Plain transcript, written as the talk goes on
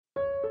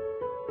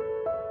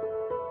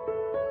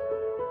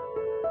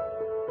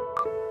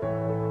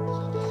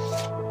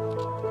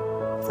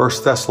1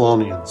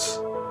 Thessalonians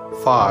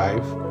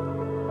 5,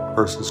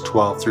 verses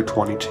 12 through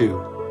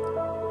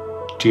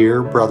 22.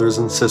 Dear brothers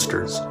and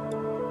sisters,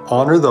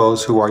 honor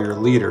those who are your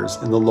leaders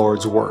in the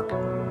Lord's work.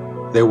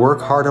 They work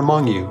hard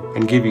among you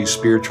and give you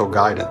spiritual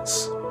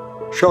guidance.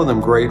 Show them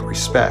great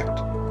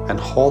respect and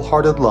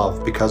wholehearted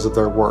love because of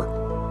their work,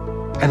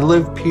 and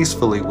live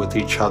peacefully with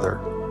each other.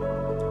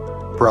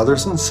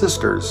 Brothers and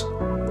sisters,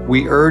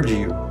 we urge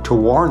you to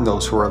warn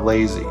those who are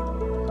lazy,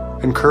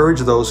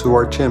 encourage those who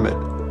are timid,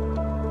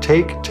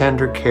 take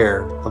tender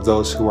care of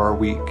those who are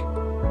weak.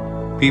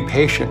 Be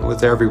patient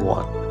with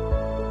everyone.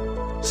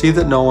 See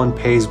that no one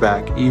pays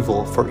back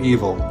evil for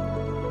evil,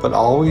 but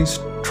always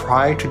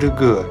try to do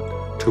good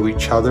to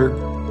each other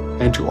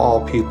and to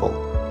all people.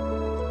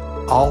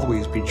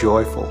 Always be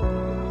joyful.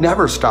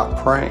 Never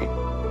stop praying.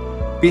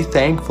 Be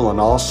thankful in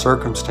all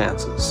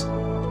circumstances,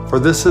 for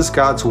this is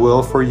God's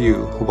will for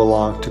you who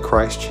belong to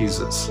Christ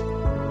Jesus.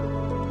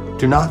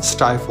 Do not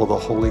stifle the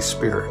Holy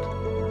Spirit.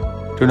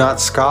 Do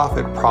not scoff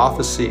at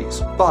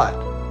prophecies,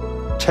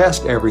 but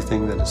test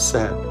everything that is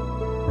said.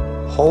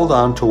 Hold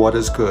on to what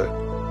is good.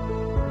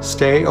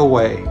 Stay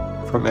away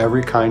from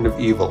every kind of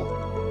evil.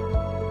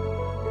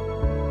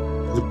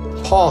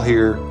 Paul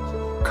here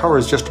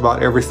covers just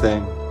about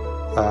everything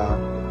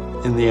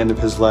in the end of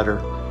his letter,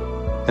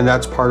 and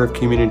that's part of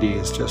community,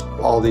 is just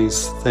all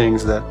these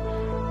things that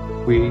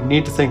we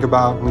need to think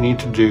about, we need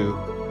to do,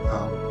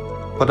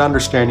 but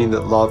understanding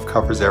that love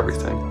covers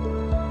everything.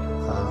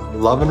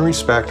 Love and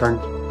respect our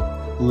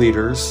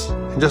leaders,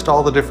 and just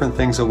all the different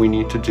things that we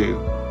need to do.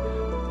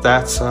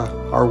 That's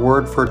our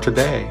word for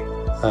today,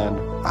 and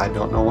I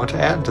don't know what to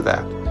add to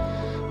that.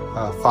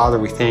 Father,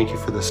 we thank you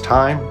for this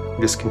time.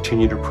 We just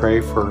continue to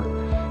pray for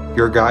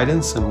your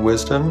guidance and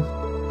wisdom,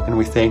 and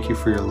we thank you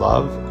for your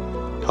love.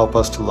 Help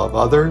us to love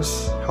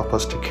others, help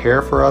us to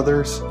care for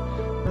others,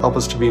 help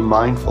us to be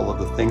mindful of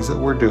the things that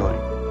we're doing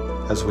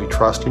as we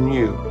trust in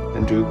you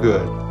and do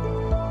good.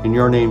 In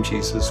your name,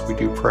 Jesus, we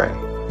do pray.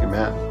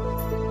 Amen.